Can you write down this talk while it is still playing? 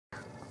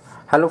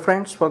Hello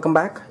friends, welcome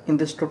back. In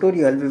this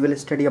tutorial we will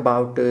study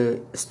about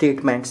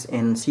statements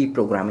in C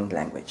programming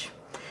language.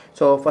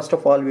 So first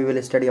of all we will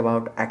study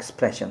about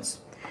expressions.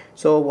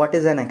 So what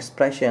is an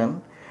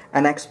expression?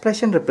 An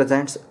expression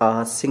represents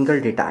a single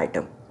data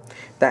item.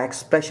 The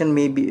expression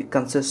may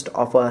consist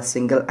of a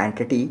single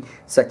entity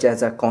such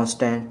as a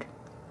constant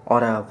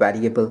or a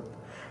variable,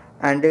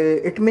 and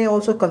it may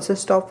also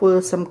consist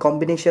of some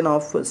combination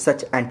of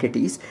such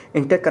entities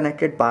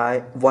interconnected by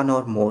one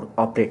or more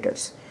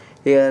operators.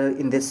 Here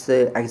in this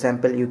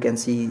example you can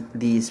see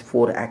these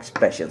four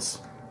expressions,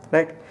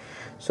 right?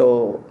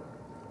 So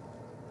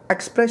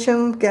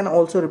expression can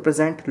also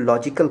represent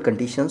logical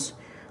conditions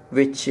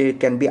which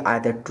can be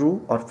either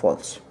true or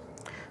false.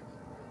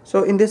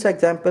 So in this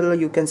example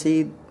you can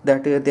see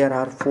that there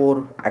are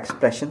four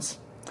expressions.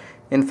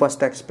 In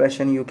first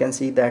expression you can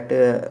see that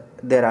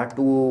there are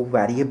two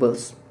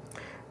variables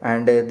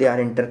and they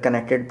are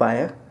interconnected by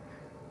a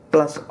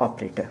plus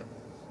operator.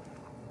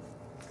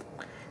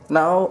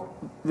 Now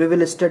we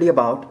will study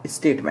about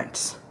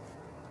statements.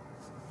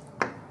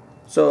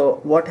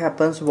 So what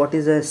happens? What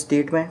is a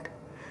statement?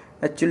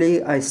 Actually,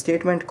 a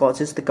statement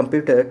causes the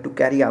computer to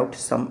carry out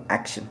some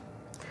action,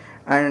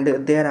 and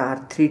there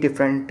are three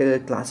different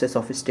classes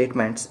of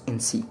statements in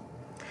C.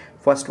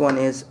 First one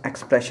is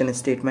expression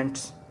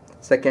statements,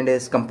 second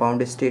is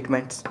compound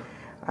statements,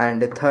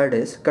 and the third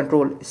is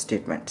control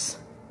statements.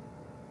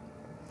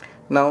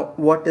 Now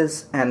what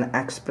is an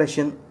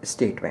expression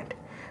statement?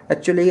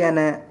 Actually,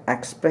 an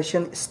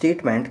expression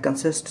statement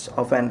consists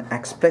of an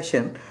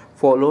expression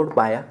followed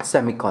by a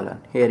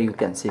semicolon. Here you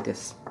can see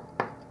this.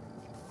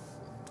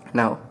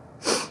 Now,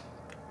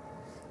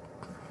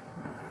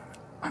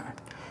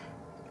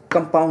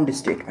 compound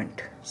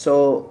statement.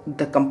 So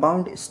the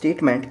compound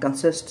statement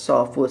consists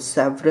of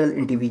several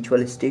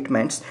individual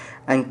statements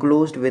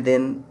enclosed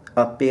within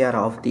a pair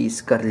of these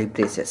curly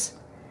braces.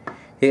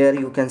 Here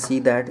you can see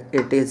that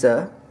it is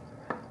a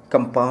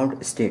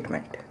compound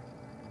statement.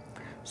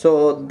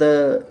 So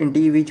the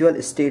individual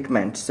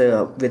statements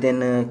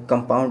within a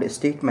compound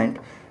statement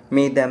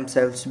may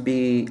themselves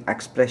be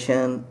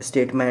expression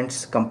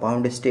statements,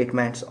 compound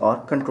statements, or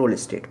control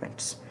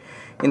statements.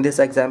 In this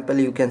example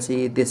you can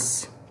see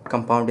this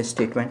compound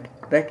statement,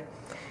 right?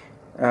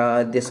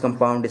 This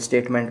compound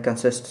statement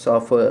consists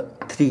of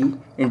three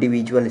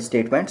individual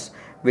statements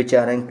which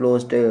are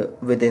enclosed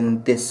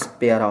within this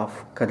pair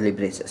of curly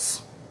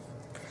braces.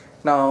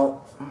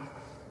 Now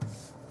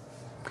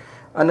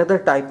another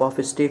type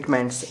of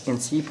statements in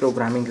C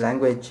programming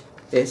language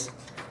is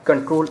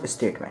control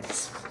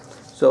statements.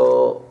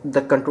 So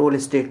the control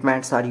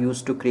statements are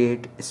used to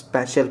create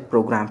special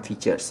program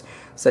features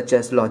such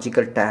as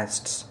logical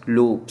tests,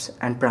 loops,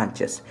 and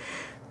branches.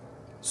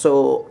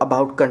 So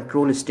about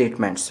control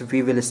statements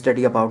we will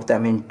study about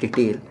them in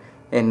detail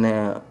in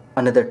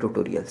another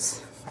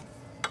tutorials.